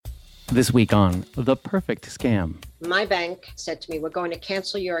This week on The Perfect Scam. My bank said to me, we're going to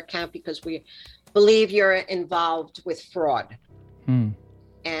cancel your account because we believe you're involved with fraud. And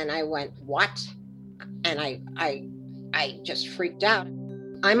I went, what? And I just freaked out.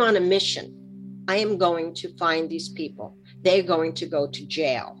 I'm on a mission. I am going to find these people. They're going to go to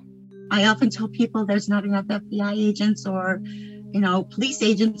jail. I often tell people there's not enough FBI agents or, police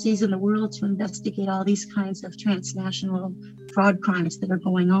agencies in the world to investigate all these kinds of transnational fraud crimes that are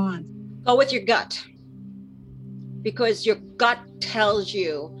going on. Go with your gut, because your gut tells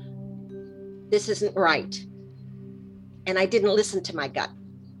you this isn't right. And I didn't listen to my gut.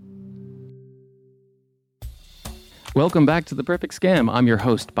 Welcome back to The Perfect Scam. I'm your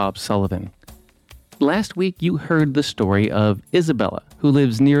host, Bob Sullivan. Last week, you heard the story of Isabella, who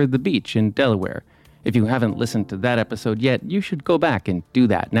lives near the beach in Delaware. If you haven't listened to that episode yet, you should go back and do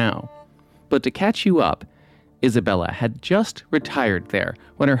that now. But to catch you up, Isabella had just retired there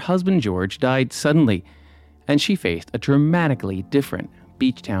when her husband George died suddenly, and she faced a dramatically different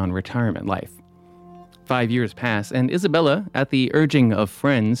beach town retirement life. 5 years pass, and Isabella, at the urging of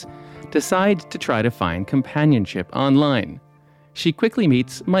friends, decides to try to find companionship online. She quickly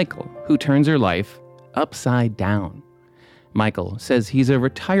meets Michael, who turns her life upside down. Michael says he's a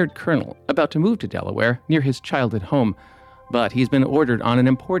retired colonel about to move to Delaware near his childhood home, but he's been ordered on an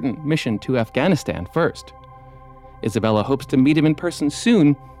important mission to Afghanistan first. Isabella hopes to meet him in person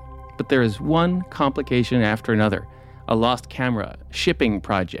soon, but there is one complication after another. A lost camera, shipping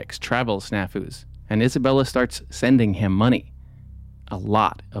projects, travel snafus, and Isabella starts sending him money. A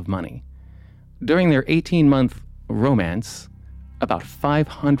lot of money. During their 18-month romance, about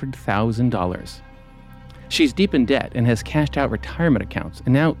 $500,000. She's deep in debt and has cashed out retirement accounts,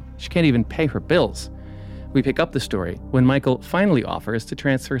 and now she can't even pay her bills. We pick up the story when Michael finally offers to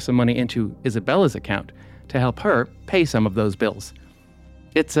transfer some money into Isabella's account to help her pay some of those bills.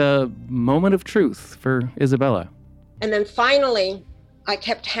 It's a moment of truth for Isabella. And then finally, I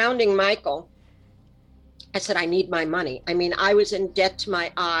kept hounding Michael. I said, I need my money. I mean, I was in debt to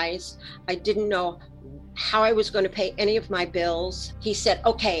my eyes. I didn't know how I was going to pay any of my bills. He said,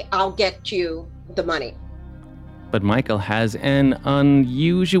 okay, I'll get you the money. But Michael has an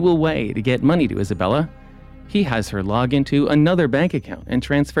unusual way to get money to Isabella. He has her log into another bank account and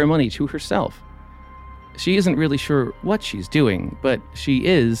transfer money to herself. She isn't really sure what she's doing, but she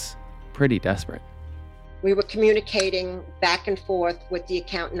is pretty desperate. We were communicating back and forth with the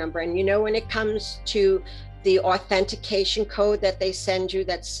account number. And when it comes to the authentication code that they send you,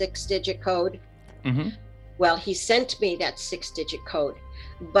 that 6-digit code, well, he sent me that 6-digit code.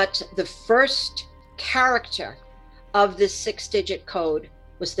 But the first character of this 6-digit code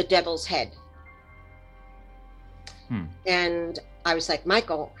was the devil's head. And I was like,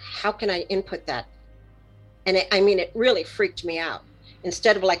 Michael, how can I input that? And it really freaked me out.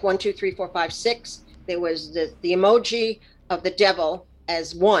 Instead of like 1, 2, 3, 4, 5, 6, there was the emoji of the devil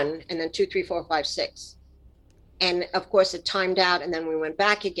as 1, and then 2, 3, 4, 5, 6. And of course it timed out, and then we went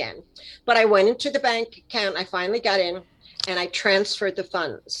back again. But I went into the bank account, I finally got in, and I transferred the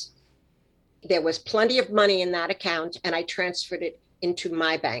funds. There was plenty of money in that account, and I transferred it into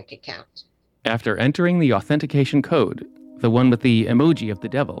my bank account. After entering the authentication code, the one with the emoji of the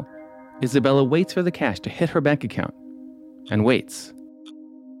devil, Isabella waits for the cash to hit her bank account, and waits.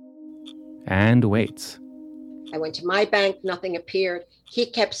 And waits. I went to my bank, nothing appeared. He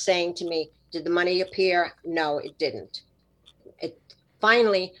kept saying to me, did the money appear? No, it didn't.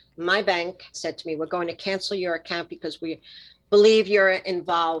 Finally, my bank said to me, we're going to cancel your account because we believe you're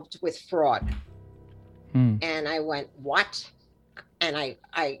involved with fraud. And I went, what? And I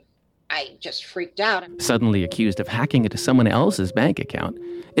just freaked out. Suddenly accused of hacking into someone else's bank account,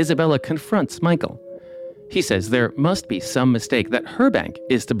 Isabella confronts Michael. He says there must be some mistake, that her bank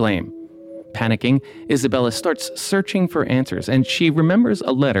is to blame. Panicking, Isabella starts searching for answers, and she remembers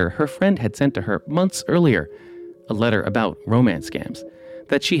a letter her friend had sent to her months earlier, a letter about romance scams,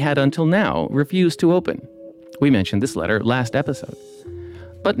 that she had until now refused to open. We mentioned this letter last episode.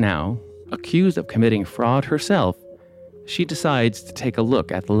 But now, accused of committing fraud herself, she decides to take a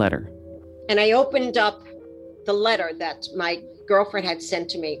look at the letter. And I opened up the letter that my girlfriend had sent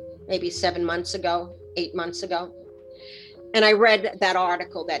to me maybe 7 months ago, 8 months ago. And I read that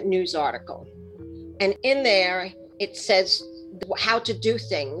article, that news article. And in there, it says how to do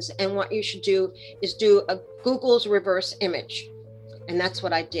things. And what you should do is do a Google's reverse image. And that's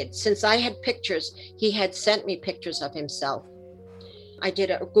what I did. Since I had pictures, he had sent me pictures of himself. I did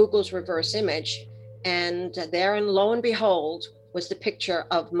a Google's reverse image. And there, and lo and behold, was the picture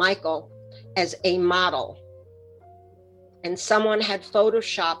of Michael as a model. And someone had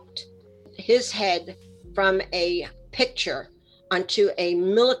photoshopped his head from a picture onto a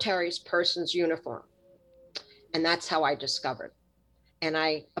military person's uniform. And that's how I discovered. And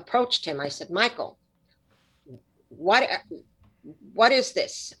I approached him. I said, Michael, what is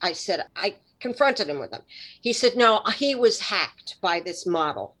this? I said, I confronted him with him. He said, no, he was hacked by this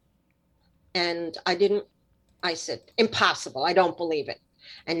model. And I said, impossible. I don't believe it.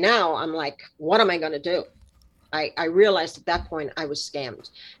 And now I'm like, what am I going to do? I realized at that point I was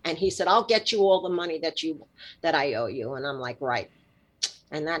scammed. And he said, I'll get you all the money that I owe you. And I'm like, right.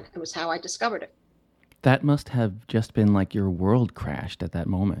 And that was how I discovered it. That must have just been like your world crashed at that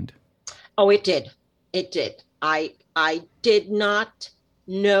moment. Oh, it did. It did. I did not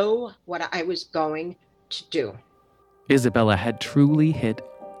know what I was going to do. Isabella had truly hit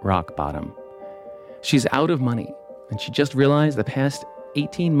rock bottom. She's out of money, and she just realized the past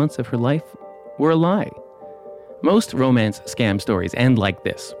 18 months of her life were a lie. Most romance scam stories end like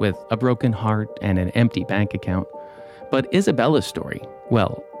this, with a broken heart and an empty bank account. But Isabella's story,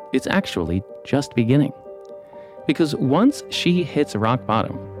 well, it's actually just beginning. Because once she hits rock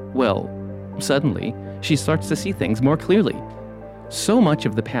bottom, well, suddenly she starts to see things more clearly. So much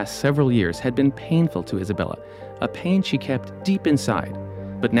of the past several years had been painful to Isabella, a pain she kept deep inside,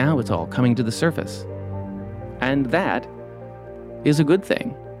 but now it's all coming to the surface. And that is a good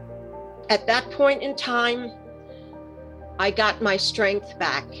thing. At that point in time, I got my strength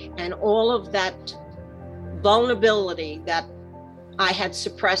back, and all of that vulnerability that I had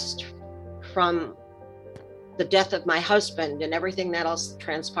suppressed from the death of my husband and everything that else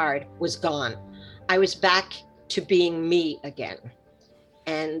transpired was gone. I was back to being me again.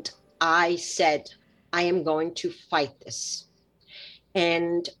 And I said, I am going to fight this.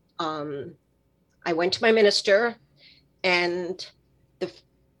 And I went to my minister, and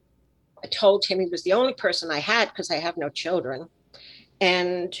I told him he was the only person I had because I have no children.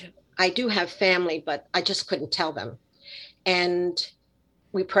 And I do have family, but I just couldn't tell them. And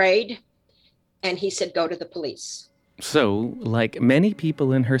we prayed, and he said, go to the police. So, like many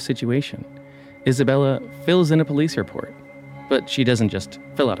people in her situation, Isabella fills in a police report. But she doesn't just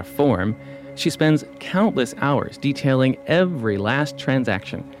fill out a form. She spends countless hours detailing every last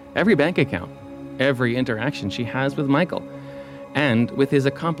transaction, every bank account, every interaction she has with Michael, and with his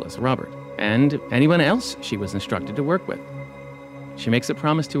accomplice, Robert, and anyone else she was instructed to work with. She makes a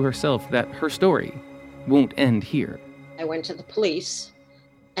promise to herself that her story won't end here. I went to the police,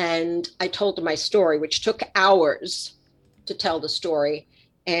 and I told them my story, which took hours to tell the story.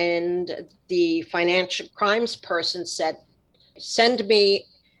 And the financial crimes person said, send me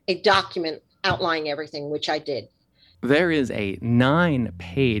a document outlining everything, which I did. There is a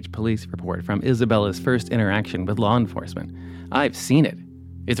 9-page police report from Isabella's first interaction with law enforcement. I've seen it.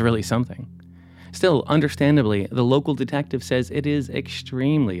 It's really something. Still, understandably, the local detective says it is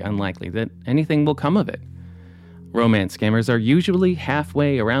extremely unlikely that anything will come of it. Romance scammers are usually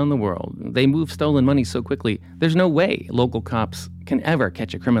halfway around the world. They move stolen money so quickly, there's no way local cops can ever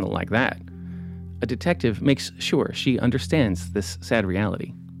catch a criminal like that. A detective makes sure she understands this sad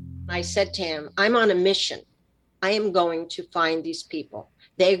reality. I said to him, I'm on a mission. I am going to find these people.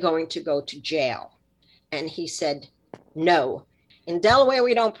 They're going to go to jail. And he said, no. In Delaware,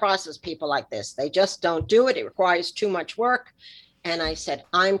 we don't process people like this. They just don't do it. It requires too much work. And I said,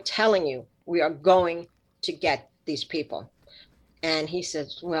 I'm telling you, we are going to get these people. And he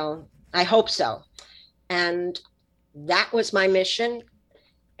says, well, I hope so. And that was my mission.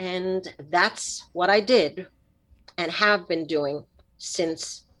 And that's what I did and have been doing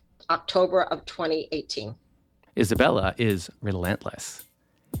since October of 2018. Isabella is relentless.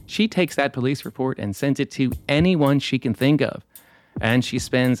 She takes that police report and sends it to anyone she can think of. And she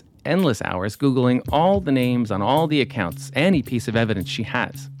spends endless hours Googling all the names on all the accounts, any piece of evidence she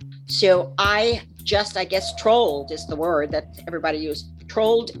has. So I guess trolled is the word that everybody used.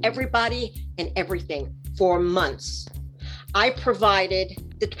 Trolled everybody and everything for months. I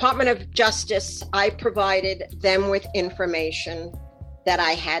provided the Department of Justice, I provided them with information that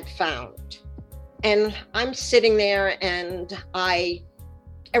I had found. And I'm sitting there, and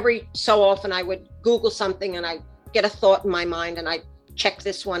every so often I would Google something and I get a thought in my mind and I check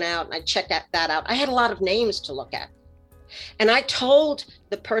this one out and I check that out. I had a lot of names to look at. And I told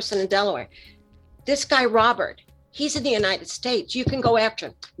the person in Delaware, this guy, Robert, he's in the United States. You can go after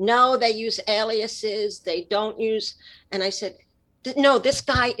him. No, they use aliases. They don't use. And I said, no, this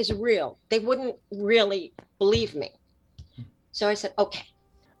guy is real. They wouldn't really believe me. So I said, okay.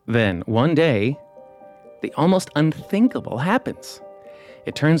 Then one day, the almost unthinkable happens.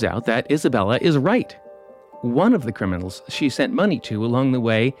 It turns out that Isabella is right. One of the criminals she sent money to along the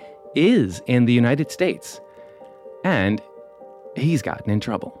way is in the United States. And he's gotten in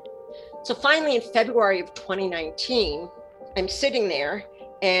trouble. So finally, in February of 2019, I'm sitting there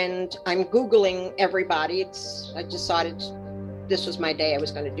and I'm Googling everybody. I decided this was my day. I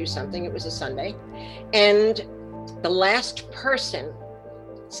was going to do something. It was a Sunday. And the last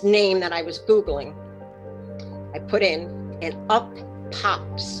person's name that I was Googling, I put in, and up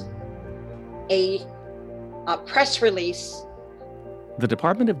pops a press release. The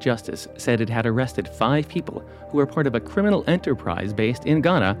Department of Justice said it had arrested 5 people who were part of a criminal enterprise based in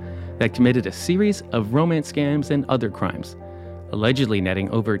Ghana that committed a series of romance scams and other crimes, allegedly netting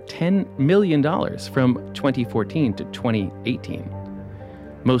over $10 million from 2014 to 2018.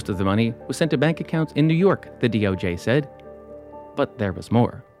 Most of the money was sent to bank accounts in New York, the DOJ said. But there was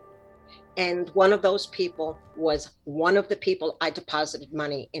more. And one of those people was one of the people I deposited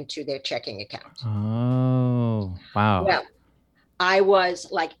money into their checking account. Oh, wow. Well, I was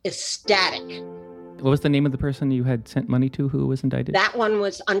like ecstatic. What was the name of the person you had sent money to who was indicted? That one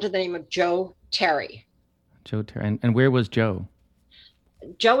was under the name of Joe Terry. Joe Terry. And where was Joe?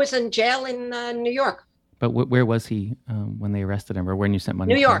 Joe was in jail in New York. But where was he when they arrested him, or when you sent money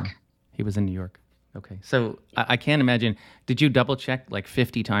New to York. him? He was in New York. Okay. So I can't imagine. Did you double check like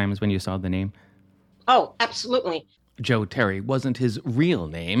 50 times when you saw the name? Oh, absolutely. Joe Terry wasn't his real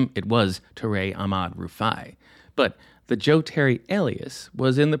name. It was Touré Ahmad Rufai. But the Joe Terry alias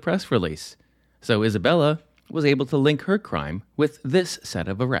was in the press release. So Isabella was able to link her crime with this set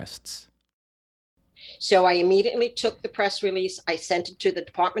of arrests. So I immediately took the press release. I sent it to the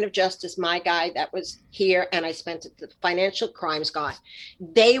Department of Justice, my guy that was here, and I sent it to the financial crimes guy.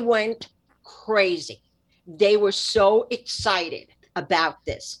 They went crazy. They were so excited about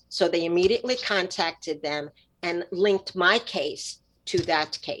this. So they immediately contacted them and linked my case to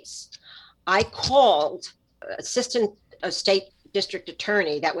that case. I called Assistant State District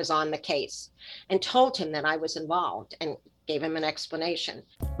Attorney that was on the case and told him that I was involved and gave him an explanation.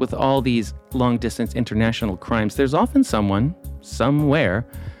 With all these long-distance international crimes, there's often someone, somewhere,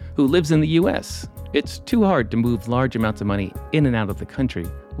 who lives in the U.S. It's too hard to move large amounts of money in and out of the country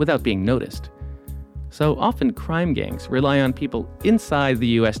without being noticed. So often crime gangs rely on people inside the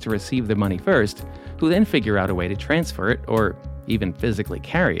U.S. to receive the money first, who then figure out a way to transfer it, or even physically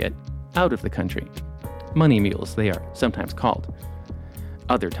carry it, out of the country. Money mules, they are sometimes called.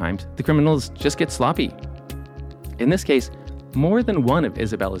 Other times, the criminals just get sloppy. In this case, more than one of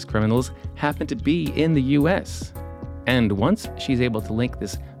Isabella's criminals happen to be in the U.S. And once she's able to link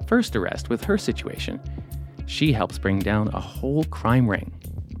this first arrest with her situation, she helps bring down a whole crime ring.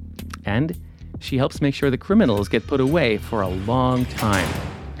 And she helps make sure the criminals get put away for a long time.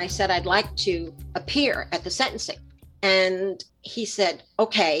 I said I'd like to appear at the sentencing. And he said,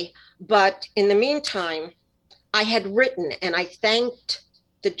 okay, but in the meantime, I had written and I thanked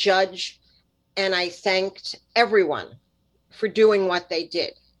the judge and I thanked everyone for doing what they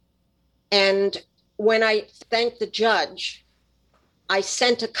did. And when I thanked the judge, I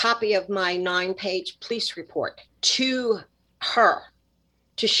sent a copy of my 9-page police report to her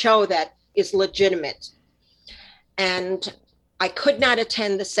to show that is legitimate. And I could not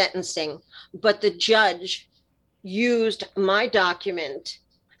attend the sentencing, but the judge used my document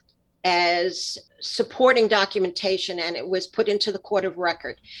as supporting documentation, and it was put into the court of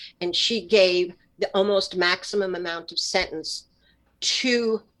record. And she gave the almost maximum amount of sentence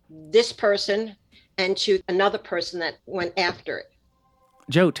to this person and to another person that went after it.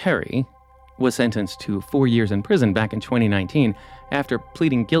 Joe Terry was sentenced to 4 years in prison back in 2019 after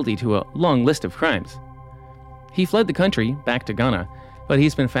pleading guilty to a long list of crimes. He fled the country back to Ghana, but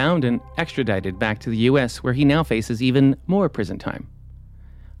he's been found and extradited back to the U.S., where he now faces even more prison time.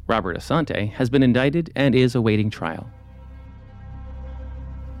 Robert Asante has been indicted and is awaiting trial.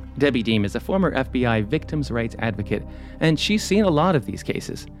 Debbie Deem is a former FBI victims' rights advocate, and she's seen a lot of these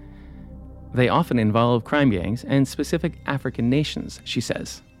cases. They often involve crime gangs and specific African nations, she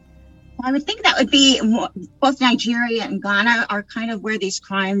says. Well, I would think that would be both Nigeria and Ghana are kind of where these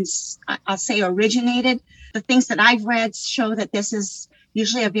crimes, I'll say, originated. The things that I've read show that this is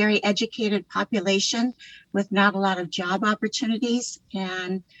usually a very educated population with not a lot of job opportunities.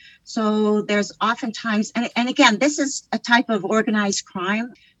 And so there's oftentimes, and again, this is a type of organized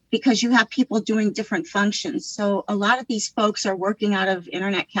crime because you have people doing different functions. So a lot of these folks are working out of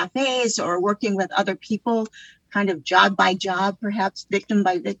internet cafes or working with other people, kind of job by job, perhaps victim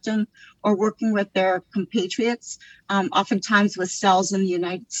by victim, or working with their compatriots, oftentimes with cells in the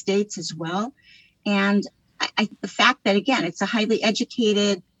United States as well. And the fact that, again, it's a highly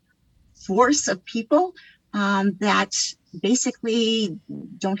educated force of people that basically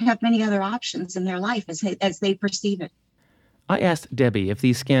don't have many other options in their life as they perceive it. I asked Debbie if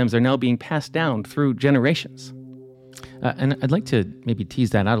these scams are now being passed down through generations. And I'd like to maybe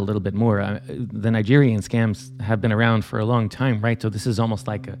tease that out a little bit more. The Nigerian scams have been around for a long time, right? So this is almost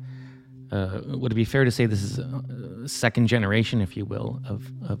like would it be fair to say this is a second generation, if you will,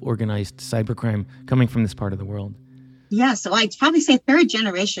 of organized cybercrime coming from this part of the world? Yeah, so I'd probably say third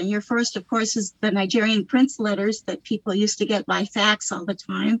generation. Your first, of course, is the Nigerian prince letters that people used to get by fax all the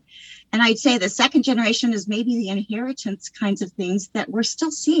time. And I'd say the second generation is maybe the inheritance kinds of things that we're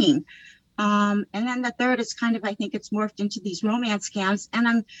still seeing. And then the third is kind of, I think it's morphed into these romance scams.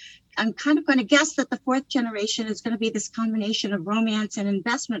 And I'm kind of going to guess that the fourth generation is going to be this combination of romance and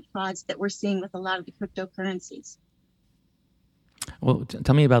investment frauds that we're seeing with a lot of the cryptocurrencies. Well,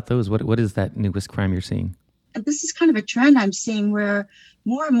 tell me about those. What is that newest crime you're seeing? This is kind of a trend I'm seeing where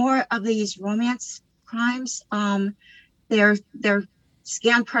more and more of these romance crimes, their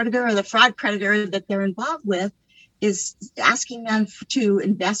scam predator or the fraud predator that they're involved with is asking them to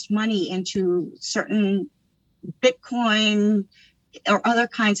invest money into certain Bitcoin or other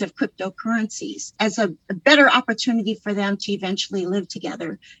kinds of cryptocurrencies as a better opportunity for them to eventually live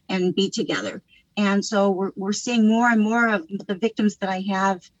together and be together. And so we're seeing more and more of the victims that I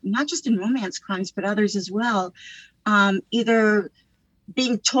have, not just in romance crimes, but others as well, either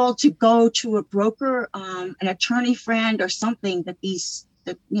being told to go to a broker, an attorney friend or something that these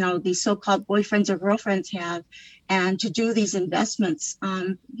so-called boyfriends or girlfriends have, and to do these investments,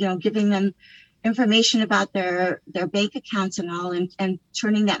 giving them information about their bank accounts and all, and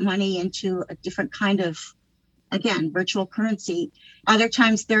turning that money into a different kind of, again, virtual currency. Other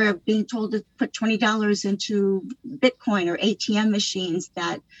times they're being told to put $20 into Bitcoin or ATM machines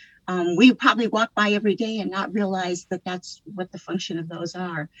that we probably walk by every day and not realize that that's what the function of those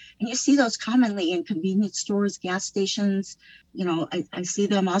are. And you see those commonly in convenience stores, gas stations. I see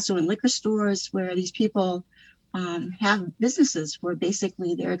them also in liquor stores where these people have businesses where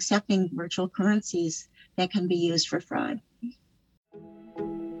basically they're accepting virtual currencies that can be used for fraud.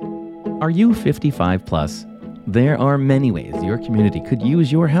 Are you 55 plus? There are many ways your community could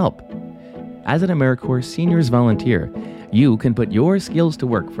use your help. As an AmeriCorps Seniors Volunteer, you can put your skills to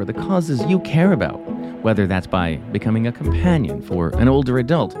work for the causes you care about, whether that's by becoming a companion for an older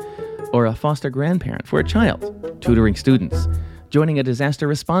adult or a foster grandparent for a child, tutoring students, joining a disaster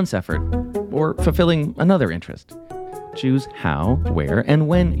response effort, or fulfilling another interest. Choose how, where, and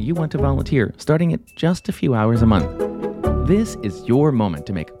when you want to volunteer, starting at just a few hours a month. This is your moment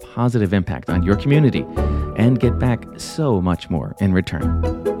to make a positive impact on your community and get back so much more in return.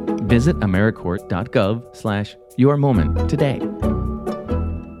 Visit AmeriCorps.gov/yourmoment today.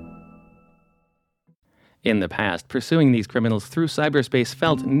 In the past, pursuing these criminals through cyberspace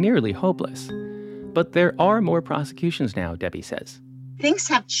felt nearly hopeless. But there are more prosecutions now, Debbie says. Things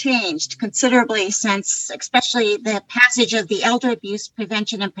have changed considerably since, especially the passage of the Elder Abuse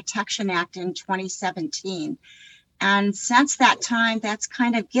Prevention and Protection Act in 2017. And since that time, that's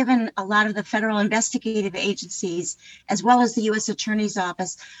kind of given a lot of the federal investigative agencies, as well as the U.S. Attorney's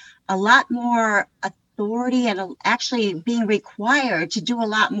Office, a lot more authority and actually being required to do a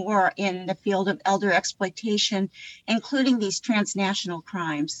lot more in the field of elder exploitation, including these transnational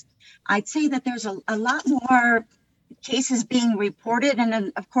crimes. I'd say that there's a lot more cases being reported. And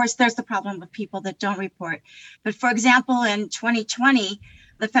then, of course, there's the problem of people that don't report. But for example, in 2020,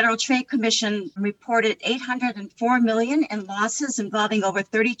 the Federal Trade Commission reported $804 million in losses involving over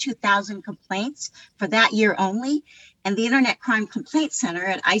 32,000 complaints for that year only. And the Internet Crime Complaint Center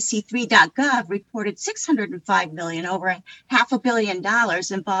at IC3.gov reported $605 million, over $500 million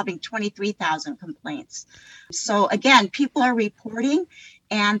involving 23,000 complaints. So again, people are reporting.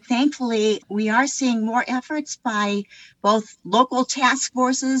 And thankfully, we are seeing more efforts by both local task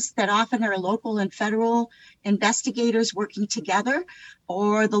forces that often are local and federal investigators working together,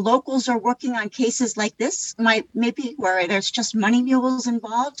 or the locals are working on cases like this, maybe where there's just money mules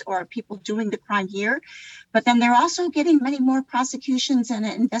involved or people doing the crime here. But then they're also getting many more prosecutions and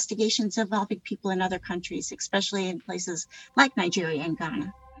investigations involving people in other countries, especially in places like Nigeria and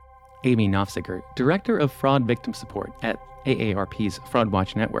Ghana. Amy Nofziger, Director of Fraud Victim Support at AARP's Fraud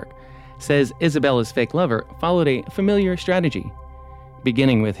Watch Network, says Isabella's fake lover followed a familiar strategy,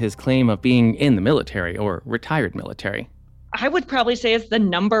 beginning with his claim of being in the military or retired military. I would probably say it's the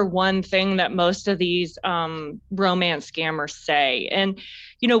number one thing that most of these romance scammers say. And,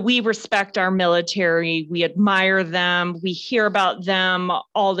 we respect our military. We admire them. We hear about them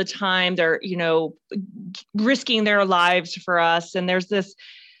all the time. They're, risking their lives for us. And there's this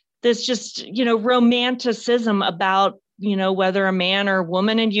just, romanticism about whether a man or a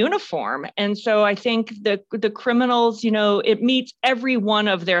woman in uniform. And so I think the criminals, it meets every one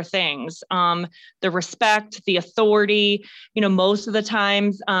of their things, the respect, the authority. Most of the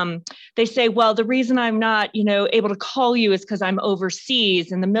times they say, well, the reason I'm not, able to call you is because I'm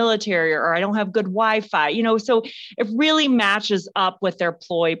overseas in the military, or I don't have good Wi-Fi, so it really matches up with their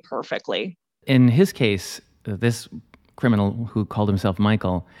ploy perfectly. In his case, this criminal who called himself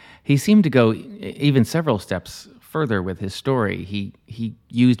Michael, he seemed to go even several steps further with his story. He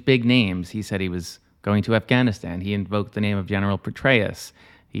used big names. He said he was going to Afghanistan. He invoked the name of General Petraeus.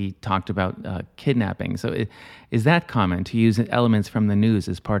 He talked about kidnapping. So is that common to use elements from the news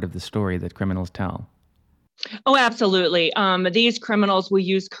as part of the story that criminals tell? Oh, absolutely. These criminals will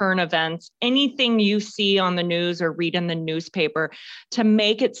use current events, anything you see on the news or read in the newspaper, to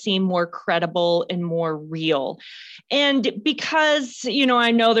make it seem more credible and more real. And because, I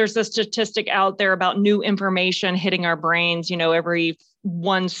know there's a statistic out there about new information hitting our brains, every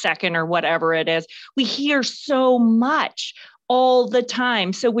 1 second or whatever it is, we hear so much all the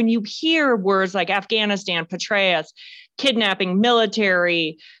time. So when you hear words like Afghanistan, Petraeus, kidnapping,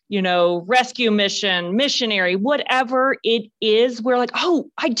 military, rescue mission, missionary, whatever it is, we're like, oh,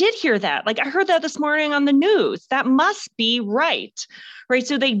 I did hear that. Like, I heard that this morning on the news. That must be right. Right.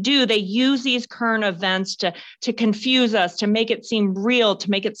 So they use these current events to confuse us, to make it seem real, to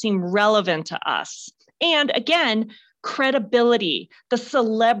make it seem relevant to us. And again, credibility, the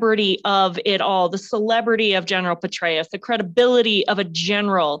celebrity of it all, the celebrity of General Petraeus, the credibility of a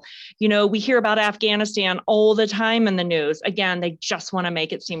general. We hear about Afghanistan all the time in the news. Again, they just want to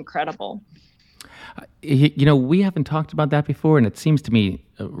make it seem credible. We haven't talked about that before, and it seems to me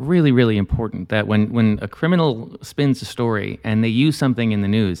really, really important that when a criminal spins a story and they use something in the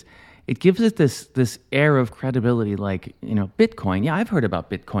news, it gives it this air of credibility, like, Bitcoin. Yeah, I've heard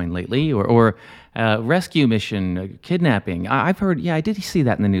about Bitcoin lately, or rescue mission, kidnapping. I've heard, I did see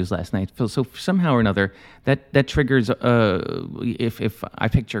that in the news last night. So somehow or another, that triggers, if I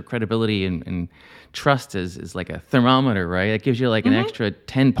picture credibility and trust is like a thermometer, right? It gives you like an extra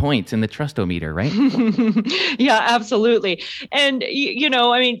 10 points in the trustometer, right? Yeah, absolutely. And,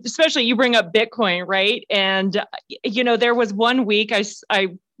 especially you bring up Bitcoin, right? And, there was one week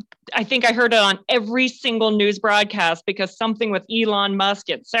I think I heard it on every single news broadcast, because something with Elon Musk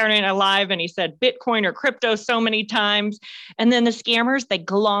at Saturday Night Live, and he said Bitcoin or crypto so many times. And then the scammers, they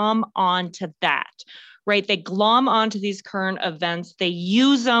glom onto that, right? They glom onto these current events. They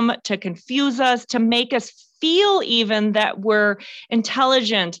use them to confuse us, to make us feel even that we're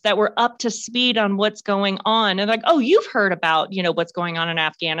intelligent, that we're up to speed on what's going on. And like, oh, you've heard about, what's going on in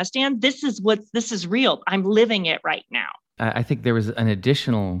Afghanistan. This is real. I'm living it right now. I think there was an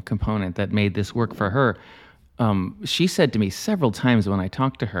additional component that made this work for her. She said to me several times when I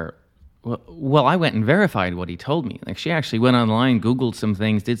talked to her, well, I went and verified what he told me. Like, she actually went online, Googled some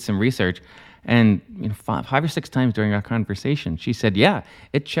things, did some research, and 5 or 6 times during our conversation, she said, yeah,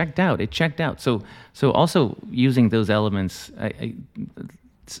 it checked out. So also using those elements,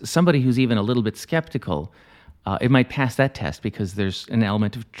 somebody who's even a little bit skeptical, it might pass that test because there's an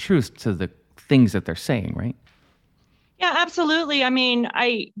element of truth to the things that they're saying, right? Yeah, absolutely. I mean,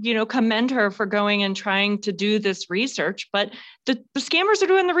 I, commend her for going and trying to do this research, but the scammers are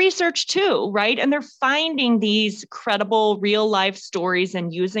doing the research too, right? And they're finding these credible real life stories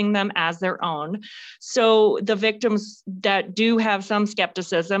and using them as their own. So the victims that do have some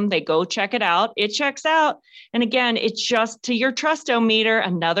skepticism, they go check it out. It checks out. And again, it's just to your trustometer,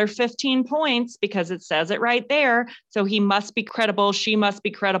 another 15 points because it says it right there. So he must be credible. She must be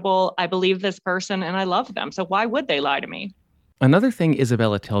credible. I believe this person and I love them. So why would they lie to me? Another thing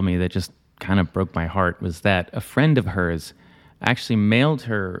Isabella told me that just kind of broke my heart was that a friend of hers actually mailed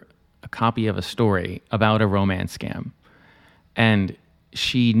her a copy of a story about a romance scam. And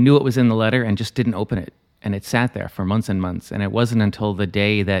she knew it was in the letter and just didn't open it. And it sat there for months and months. And it wasn't until the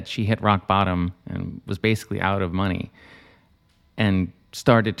day that she hit rock bottom and was basically out of money and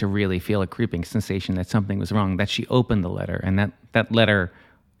started to really feel a creeping sensation that something was wrong, that she opened the letter. And that letter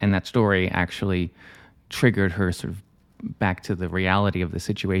and that story actually triggered her sort of back to the reality of the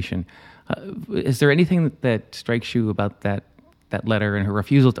situation. Is there anything that strikes you about that letter and her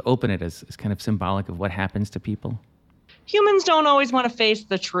refusal to open it as kind of symbolic of what happens to people? Humans don't always want to face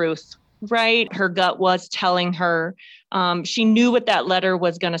the truth, right? Her gut was telling her. She knew what that letter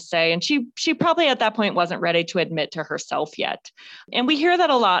was going to say. And she probably at that point wasn't ready to admit to herself yet. And we hear that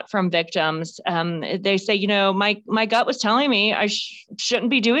a lot from victims. They say, my gut was telling me I shouldn't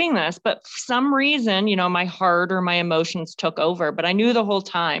be doing this. But for some reason, my heart or my emotions took over. But I knew the whole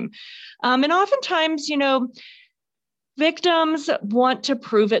time. And oftentimes, Victims want to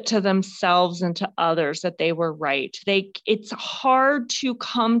prove it to themselves and to others that they were right. It's hard to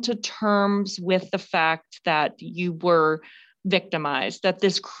come to terms with the fact that you were victimized, that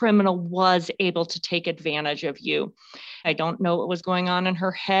this criminal was able to take advantage of you. I don't know what was going on in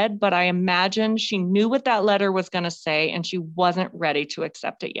her head, but I imagine she knew what that letter was going to say, and she wasn't ready to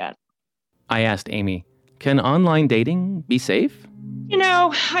accept it yet. I asked Amy, can online dating be safe?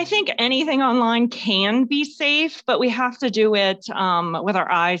 I think anything online can be safe, but we have to do it with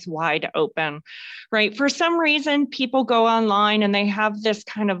our eyes wide open, right? For some reason, people go online and they have this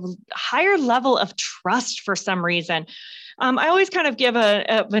kind of higher level of trust for some reason. I always kind of give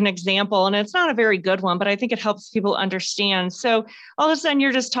an example, and it's not a very good one, but I think it helps people understand. So all of a sudden,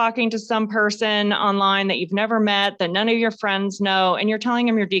 you're just talking to some person online that you've never met, that none of your friends know, and you're telling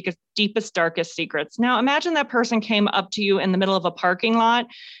them your deepest, darkest secrets. Now, imagine that person came up to you in the middle of a parking lot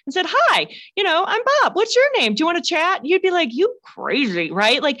and said, "Hi, I'm Bob. What's your name? Do you want to chat?" You'd be like, "You crazy,"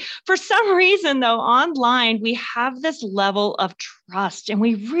 right? Like, for some reason, though, online, we have this level of trust, and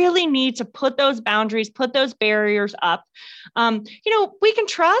we really need to put those boundaries, put those barriers up. We can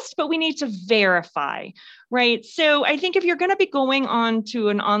trust, but we need to verify, right? So I think if you're going to be going on to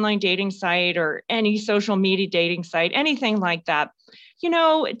an online dating site or any social media dating site, anything like that,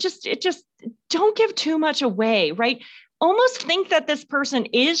 just don't give too much away, right? Almost think that this person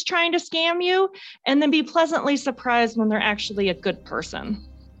is trying to scam you, and then be pleasantly surprised when they're actually a good person.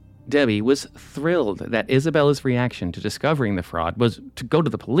 Debbie was thrilled that Isabella's reaction to discovering the fraud was to go to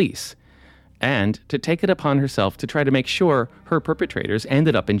the police and to take it upon herself to try to make sure her perpetrators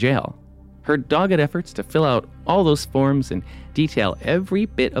ended up in jail. Her dogged efforts to fill out all those forms and detail every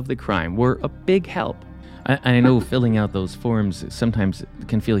bit of the crime were a big help. I know filling out those forms sometimes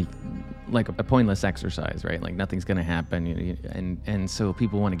can feel like a pointless exercise, right? Like nothing's going to happen, and so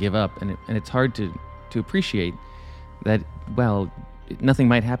people want to give up, and it's hard to appreciate that, well, nothing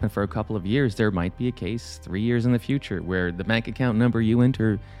might happen for a couple of years. There might be a case 3 years in the future where the bank account number you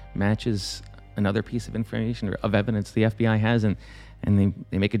enter matches another piece of information or of evidence the FBI has, and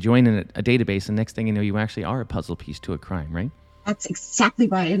they make a join in a database, and next thing you know, you actually are a puzzle piece to a crime, right? That's exactly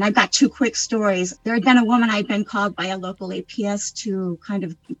right. And I've got two quick stories. There had been a woman I'd been called by a local APS to kind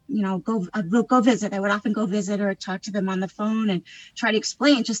of, go visit. I would often go visit or talk to them on the phone and try to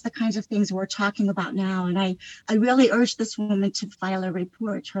explain just the kinds of things we're talking about now. And I really urged this woman to file a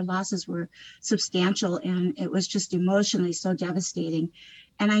report. Her losses were substantial, and it was just emotionally so devastating.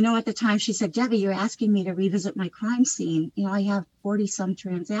 And I know at the time she said, "Debbie, you're asking me to revisit my crime scene. I have 40 some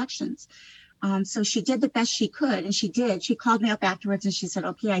transactions." So she did the best she could, and she did. She called me up afterwards and she said,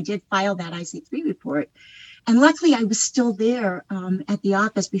 "Okay, I did file that IC3 report." And luckily I was still there at the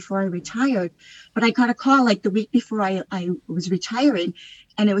office before I retired, but I got a call like the week before I was retiring,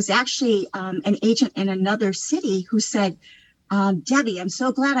 and it was actually an agent in another city who said, "Debbie, I'm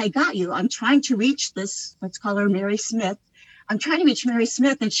so glad I got you. I'm trying to reach this," let's call her Mary Smith. "I'm trying to reach Mary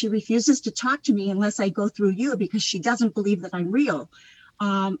Smith, and she refuses to talk to me unless I go through you because she doesn't believe that I'm real.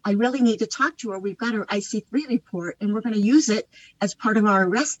 I really need to talk to her. We've got her IC3 report, and we're going to use it as part of our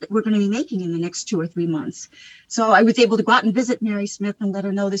arrest that we're going to be making in the next 2 or 3 months." So I was able to go out and visit Mary Smith and let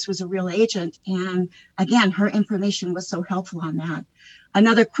her know this was a real agent. And again, her information was so helpful on that.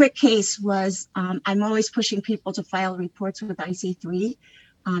 Another quick case was I'm always pushing people to file reports with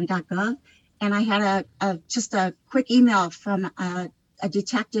IC3.gov. And I had just a quick email from a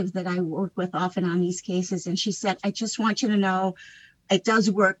detective that I work with often on these cases. And she said, "I just want you to know it does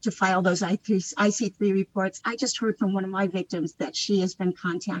work to file those IC3 reports. I just heard from one of my victims that she has been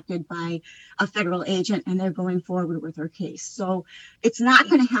contacted by a federal agent and they're going forward with her case." So it's not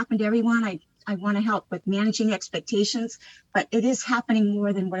going to happen to everyone. I want to help with managing expectations, but it is happening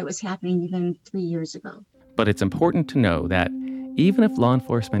more than what it was happening even 3 years ago. But it's important to know that even if law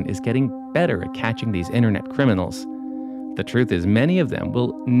enforcement is getting better at catching these internet criminals, the truth is many of them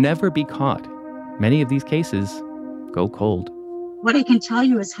will never be caught. Many of these cases go cold. What I can tell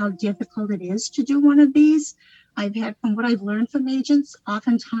you is how difficult it is to do one of these. From what I've learned from agents,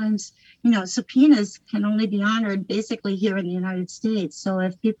 oftentimes, subpoenas can only be honored basically here in the United States. So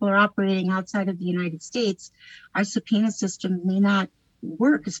if people are operating outside of the United States, our subpoena system may not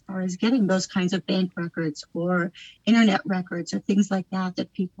work as far as getting those kinds of bank records or internet records or things like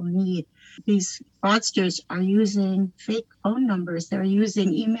that people need. These fraudsters are using fake phone numbers. They're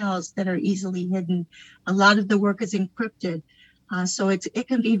using emails that are easily hidden. A lot of the work is encrypted. So it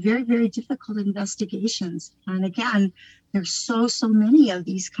can be very, very difficult investigations. And again, there's so many of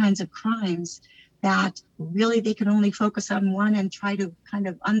these kinds of crimes that really they can only focus on one and try to kind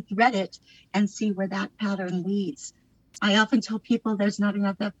of unthread it and see where that pattern leads. I often tell people there's not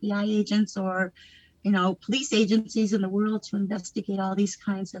enough FBI agents or police agencies in the world to investigate all these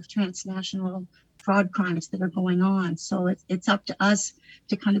kinds of transnational fraud crimes that are going on. So it's up to us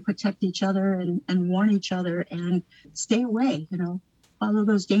to kind of protect each other and warn each other and stay away, follow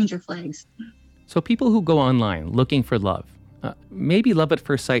those danger flags. So people who go online looking for love, maybe love at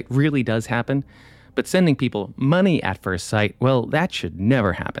first sight really does happen, but sending people money at first sight, well, that should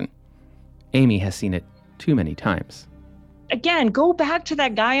never happen. Amy has seen it too many times. Again, go back to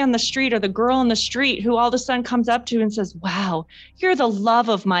that guy on the street or the girl on the street who all of a sudden comes up to you and says, wow, you're the love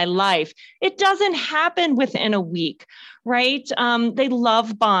of my life. It doesn't happen within a week, right? They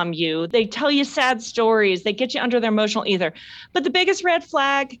love bomb you. They tell you sad stories. They get you under their emotional ether. But the biggest red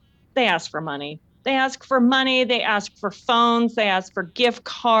flag, they ask for money. They ask for money. They ask for phones. They ask for gift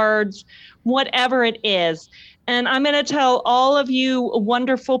cards, whatever it is. And I'm going to tell all of you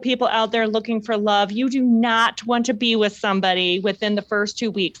wonderful people out there looking for love, you do not want to be with somebody within the first 2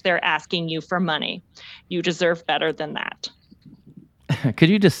 weeks they're asking you for money. You deserve better than that. Could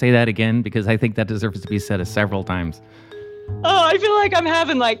you just say that again? Because I think that deserves to be said several times. Oh, I feel like I'm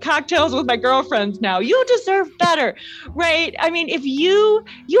having cocktails with my girlfriends now. You deserve better, right? I mean, if you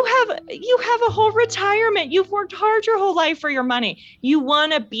have a whole retirement, you've worked hard your whole life for your money. You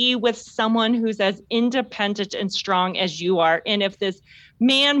want to be with someone who's as independent and strong as you are. And if this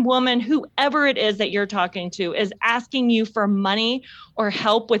man, woman, whoever it is that you're talking to is asking you for money or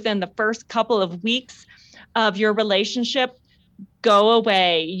help within the first couple of weeks of your relationship, go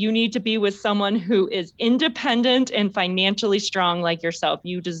away. You need to be with someone who is independent and financially strong like yourself.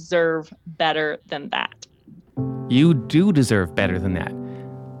 You deserve better than that. You do deserve better than that.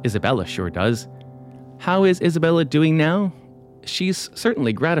 Isabella sure does. How is Isabella doing now? She's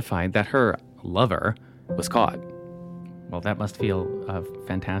certainly gratified that her lover was caught. Well, that must feel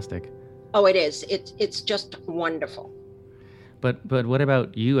fantastic. Oh, it is. It's just wonderful. But what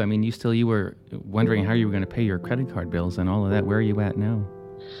about you? I mean, you were wondering how you were going to pay your credit card bills and all of that. Where are you at now?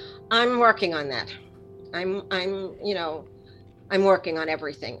 I'm working on that. I'm working on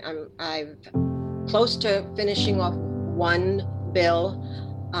everything. I'm close to finishing off one bill.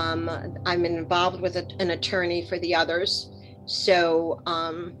 I'm involved with an attorney for the others. So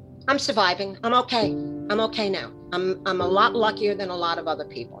I'm surviving. I'm okay. I'm okay now. I'm a lot luckier than a lot of other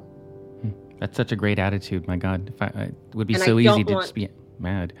people. That's such a great attitude. My God, it would be so easy to just be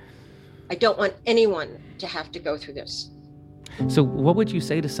mad. I don't want anyone to have to go through this. So what would you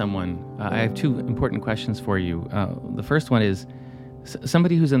say to someone? I have two important questions for you. The first one is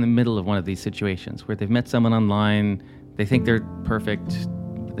somebody who's in the middle of one of these situations where they've met someone online, they think they're perfect,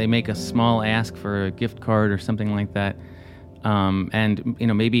 they make a small ask for a gift card or something like that. And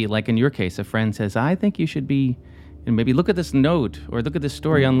maybe like in your case, a friend says, I think you should be, maybe look at this note or look at this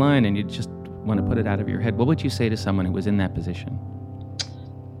story online, and you just want to put it out of your head. What would you say to someone who was in that position?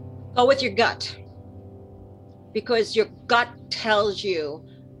 Go with your gut, because your gut tells you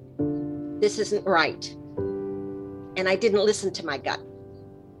this isn't right. And I didn't listen to my gut.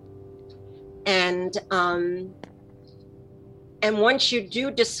 And once you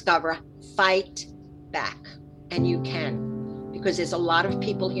do discover, fight back, and you can, because there's a lot of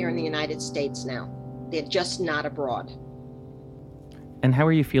people here in the United States now. They're just not abroad. And how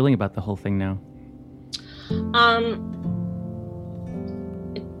are you feeling about the whole thing now?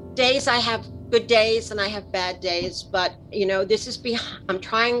 Days I have good days and I have bad days, but this is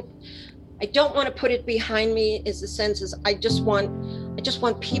I don't want to put it behind me, is the sense is I just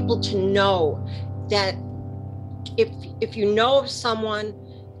want people to know that if you know of someone,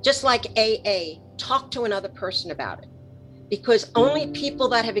 just like AA, talk to another person about it, because only people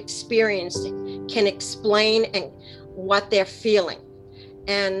that have experienced it can explain what they're feeling.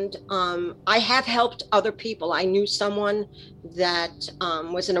 And I have helped other people. I knew someone that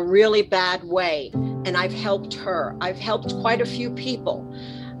was in a really bad way, and I've helped her. I've helped quite a few people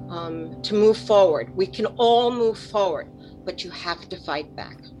to move forward. We can all move forward, but you have to fight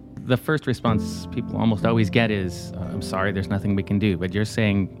back. The first response people almost always get is, I'm sorry, there's nothing we can do. But you're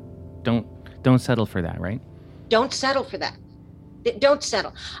saying don't settle for that, right? Don't settle for that. Don't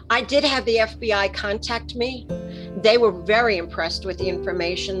settle. I did have the FBI contact me. They were very impressed with the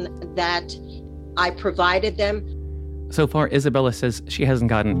information that I provided them. So far, Isabella says she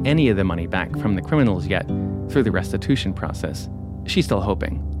hasn't gotten any of the money back from the criminals yet through the restitution process. She's still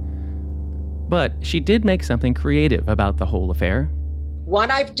hoping. But she did make something creative about the whole affair.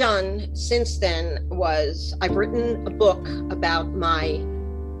 What I've done since then was I've written a book about my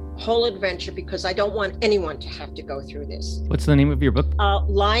whole adventure, because I don't want anyone to have to go through this. What's the name of your book?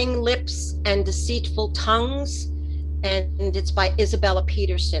 Lying Lips and Deceitful Tongues, and it's by Isabella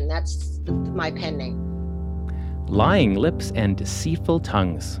Peterson. That's my pen name. Lying Lips and Deceitful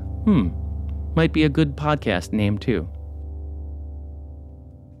Tongues. might be a good podcast name too.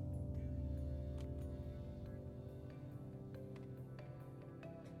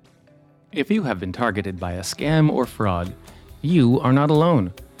 If you have been targeted by a scam or fraud, you are not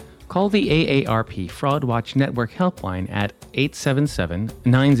alone. Call the AARP Fraud Watch Network helpline at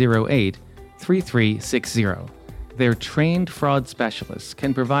 877-908-3360. Their trained fraud specialists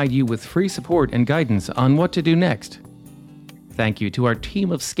can provide you with free support and guidance on what to do next. Thank you to our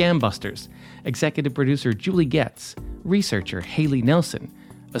team of scam busters, executive producer Julie Getz, researcher Haley Nelson,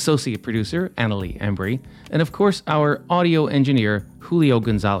 associate producer Annalie Embry, and of course our audio engineer Julio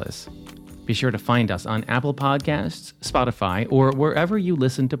Gonzalez. Be sure to find us on Apple Podcasts, Spotify, or wherever you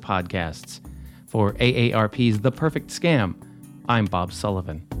listen to podcasts. For AARP's The Perfect Scam, I'm Bob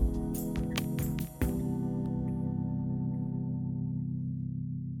Sullivan.